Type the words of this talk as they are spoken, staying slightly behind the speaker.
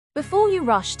Before you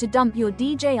rush to dump your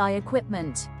DJI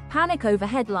equipment, panic over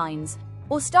headlines,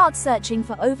 or start searching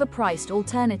for overpriced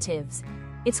alternatives,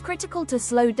 it's critical to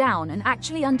slow down and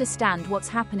actually understand what's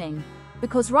happening.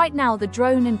 Because right now the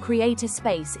drone and creator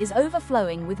space is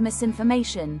overflowing with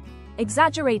misinformation,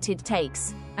 exaggerated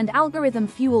takes, and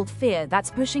algorithm-fueled fear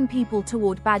that's pushing people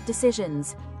toward bad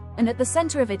decisions. And at the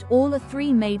center of it all are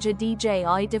three major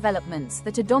DJI developments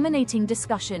that are dominating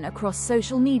discussion across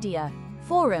social media,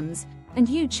 forums, and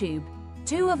YouTube,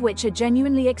 two of which are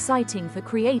genuinely exciting for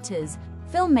creators,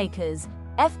 filmmakers,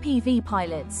 FPV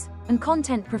pilots, and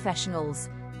content professionals,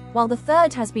 while the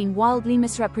third has been wildly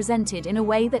misrepresented in a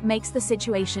way that makes the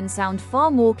situation sound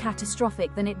far more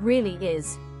catastrophic than it really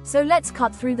is. So let's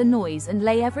cut through the noise and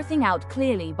lay everything out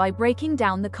clearly by breaking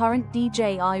down the current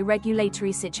DJI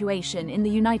regulatory situation in the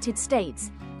United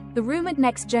States, the rumored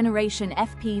next-generation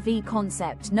FPV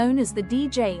concept known as the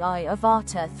DJI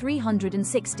Avata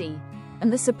 360,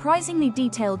 and the surprisingly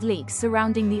detailed leaks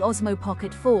surrounding the Osmo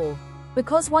Pocket 4.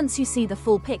 Because once you see the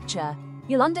full picture,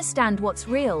 you'll understand what's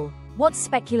real, what's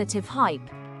speculative hype,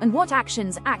 and what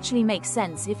actions actually make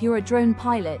sense if you're a drone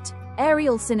pilot,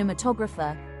 aerial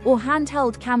cinematographer, or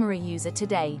handheld camera user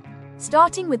today.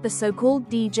 Starting with the so-called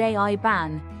DJI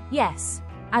ban. Yes,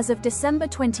 as of December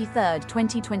 23,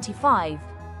 2025,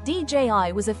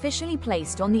 DJI was officially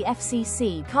placed on the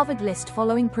FCC covered list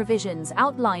following provisions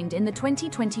outlined in the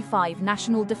 2025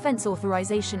 National Defense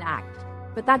Authorization Act.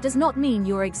 But that does not mean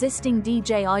your existing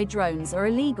DJI drones are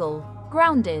illegal,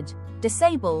 grounded,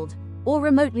 disabled, or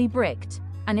remotely bricked.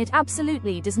 And it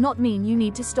absolutely does not mean you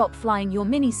need to stop flying your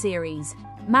mini-series,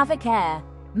 Mavic Air,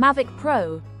 Mavic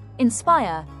Pro,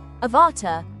 Inspire,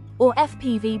 Avata, or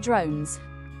FPV drones.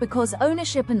 Because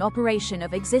ownership and operation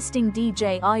of existing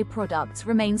DJI products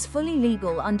remains fully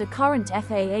legal under current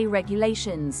FAA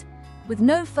regulations, with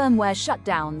no firmware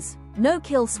shutdowns, no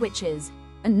kill switches,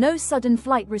 and no sudden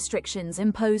flight restrictions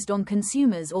imposed on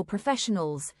consumers or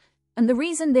professionals. And the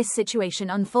reason this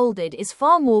situation unfolded is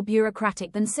far more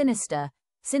bureaucratic than sinister,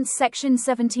 since Section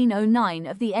 1709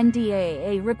 of the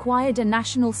NDAA required a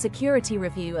national security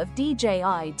review of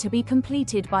DJI to be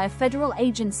completed by a federal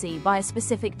agency by a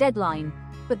specific deadline.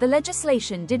 But the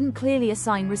legislation didn't clearly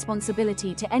assign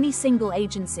responsibility to any single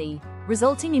agency,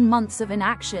 resulting in months of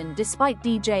inaction despite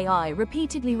DJI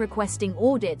repeatedly requesting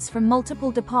audits from multiple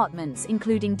departments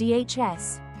including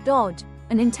DHS, DOD,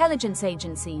 and intelligence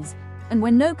agencies. And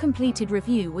when no completed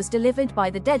review was delivered by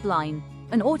the deadline,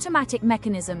 an automatic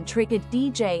mechanism triggered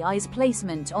DJI's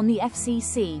placement on the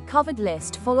FCC covered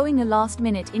list following a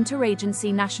last-minute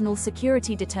interagency national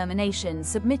security determination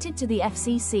submitted to the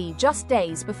FCC just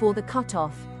days before the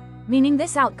cutoff, meaning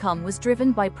this outcome was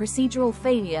driven by procedural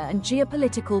failure and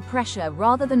geopolitical pressure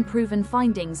rather than proven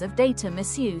findings of data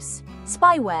misuse,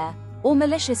 spyware, or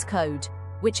malicious code,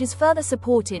 which is further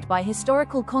supported by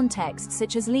historical context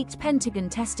such as leaked Pentagon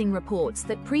testing reports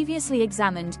that previously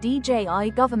examined DJI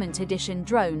government edition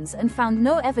drones and found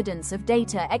no evidence of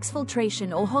data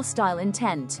exfiltration or hostile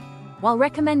intent, while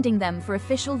recommending them for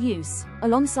official use,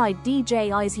 alongside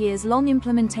DJI's years-long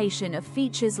implementation of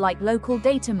features like local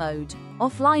data mode,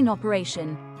 offline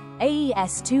operation,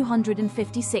 AES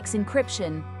 256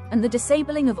 encryption, and the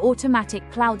disabling of automatic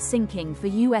cloud syncing for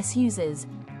US users,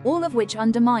 all of which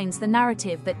undermines the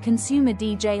narrative that consumer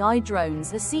DJI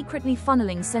drones are secretly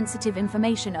funneling sensitive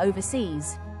information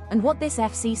overseas. And what this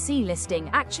FCC listing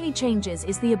actually changes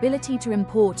is the ability to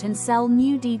import and sell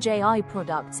new DJI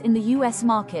products in the US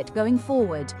market going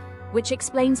forward, which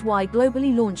explains why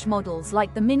globally launched models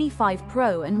like the Mini 5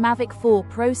 Pro and Mavic 4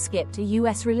 Pro skipped a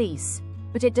US release.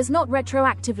 But it does not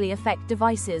retroactively affect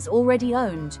devices already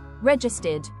owned,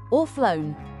 registered, or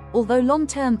flown. Although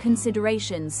long-term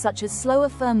considerations such as slower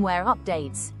firmware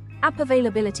updates, app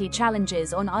availability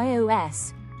challenges on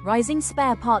iOS, rising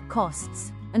spare part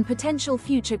costs, and potential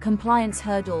future compliance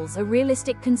hurdles are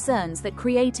realistic concerns that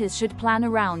creators should plan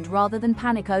around rather than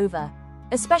panic over,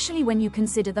 especially when you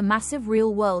consider the massive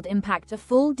real-world impact a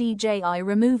full DJI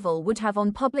removal would have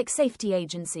on public safety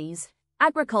agencies,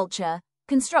 agriculture,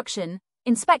 construction,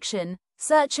 inspection,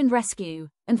 search and rescue,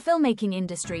 and filmmaking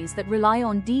industries that rely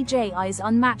on DJI's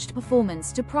unmatched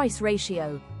performance-to-price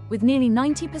ratio, with nearly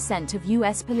 90% of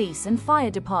US police and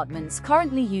fire departments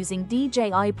currently using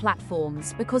DJI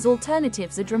platforms because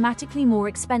alternatives are dramatically more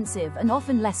expensive and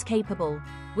often less capable.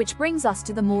 Which brings us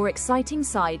to the more exciting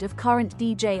side of current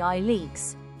DJI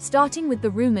leaks, starting with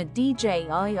the rumored DJI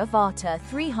Avata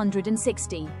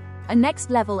 360. A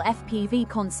next-level FPV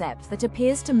concept that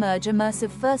appears to merge immersive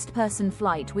first-person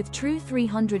flight with true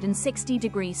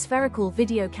 360-degree spherical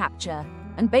video capture,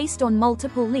 and based on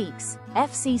multiple leaks,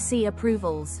 FCC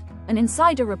approvals, and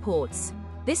insider reports,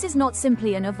 This is not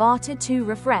simply an Avata 2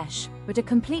 refresh, but a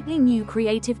completely new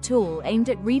creative tool aimed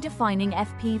at redefining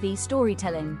FPV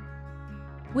storytelling.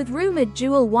 With rumored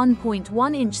dual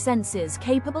 1.1-inch sensors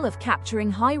capable of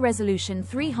capturing high-resolution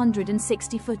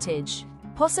 360 footage,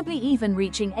 possibly even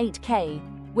reaching 8K,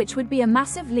 which would be a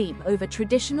massive leap over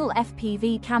traditional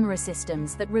FPV camera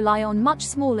systems that rely on much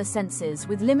smaller sensors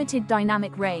with limited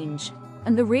dynamic range.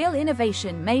 And the real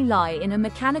innovation may lie in a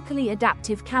mechanically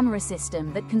adaptive camera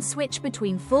system that can switch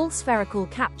between full spherical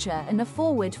capture and a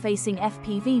forward-facing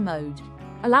FPV mode,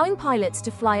 allowing pilots to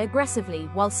fly aggressively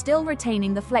while still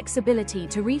retaining the flexibility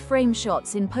to reframe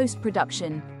shots in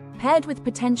post-production, paired with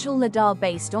potential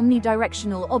LiDAR-based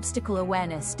omnidirectional obstacle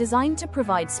awareness designed to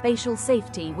provide spatial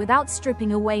safety without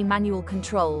stripping away manual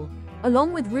control,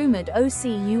 along with rumored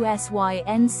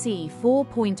OCUSY-NC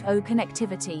 4.0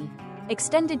 connectivity,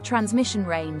 extended transmission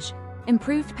range,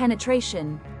 improved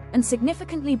penetration, and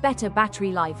significantly better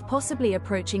battery life, possibly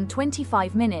approaching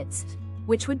 25 minutes,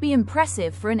 which would be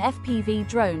impressive for an FPV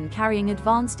drone carrying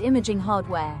advanced imaging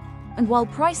hardware. And while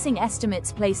pricing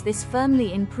estimates place this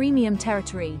firmly in premium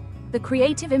territory, the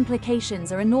creative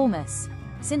implications are enormous,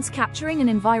 since capturing an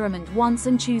environment once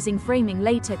and choosing framing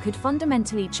later could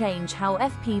fundamentally change how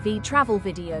FPV travel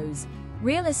videos,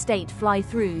 real estate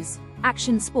fly-throughs,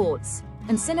 action sports,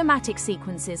 and cinematic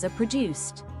sequences are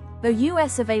produced. Though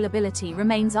US availability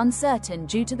remains uncertain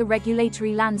due to the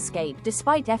regulatory landscape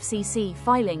despite FCC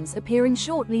filings appearing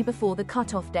shortly before the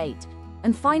cutoff date,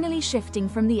 and finally shifting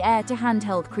from the air to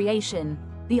handheld creation,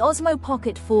 the Osmo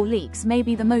Pocket 4 leaks may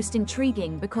be the most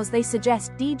intriguing because they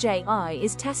suggest DJI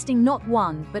is testing not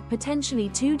one but potentially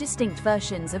two distinct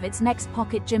versions of its next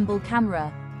pocket gimbal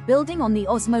camera, building on the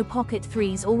Osmo Pocket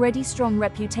 3's already strong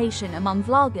reputation among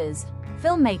vloggers,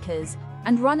 filmmakers,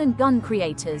 and run-and-gun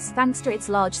creators thanks to its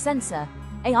large sensor,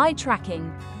 AI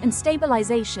tracking, and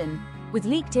stabilization, with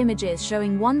leaked images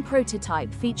showing one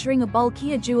prototype featuring a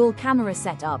bulkier dual-camera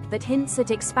setup that hints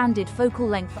at expanded focal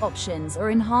length options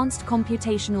or enhanced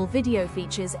computational video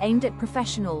features aimed at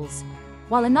professionals,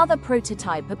 while another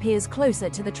prototype appears closer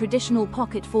to the traditional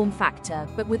pocket form factor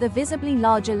but with a visibly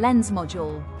larger lens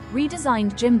module,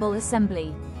 redesigned gimbal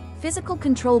assembly, physical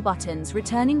control buttons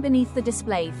returning beneath the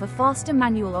display for faster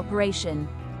manual operation,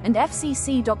 and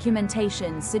FCC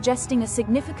documentation suggesting a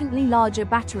significantly larger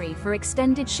battery for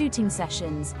extended shooting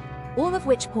sessions, all of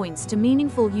which points to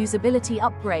meaningful usability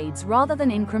upgrades rather than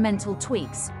incremental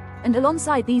tweaks. And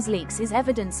alongside these leaks is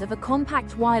evidence of a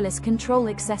compact wireless control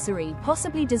accessory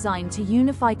possibly designed to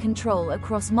unify control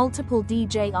across multiple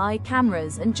DJI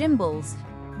cameras and gimbals,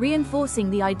 reinforcing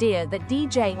the idea that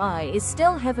DJI is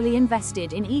still heavily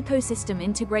invested in ecosystem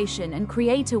integration and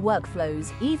creator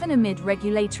workflows, even amid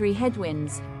regulatory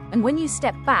headwinds. And when you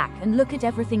step back and look at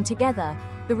everything together,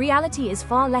 the reality is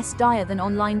far less dire than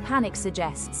online panic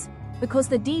suggests, because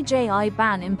the DJI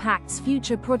ban impacts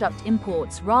future product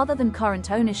imports rather than current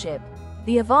ownership.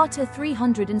 The Avata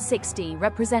 360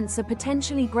 represents a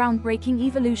potentially groundbreaking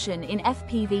evolution in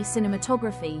FPV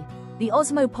cinematography. The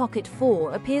Osmo Pocket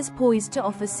 4 appears poised to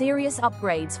offer serious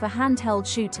upgrades for handheld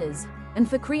shooters, and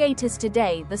for creators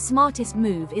today the smartest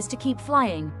move is to keep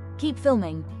flying, keep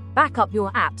filming, back up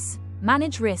your apps,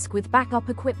 manage risk with backup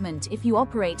equipment if you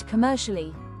operate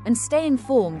commercially, and stay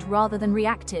informed rather than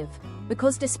reactive,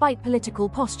 because despite political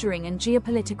posturing and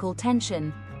geopolitical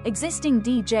tension, existing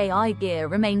DJI gear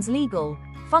remains legal,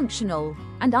 functional,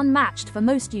 and unmatched for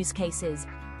most use cases.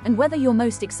 And whether you're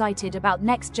most excited about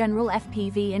next general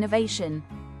FPV innovation,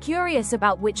 curious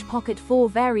about which Pocket 4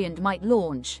 variant might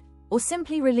launch, or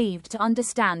simply relieved to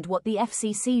understand what the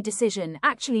FCC decision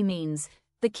actually means,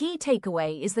 the key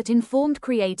takeaway is that informed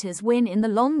creators win in the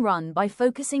long run by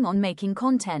focusing on making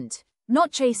content,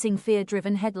 not chasing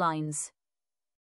fear-driven headlines.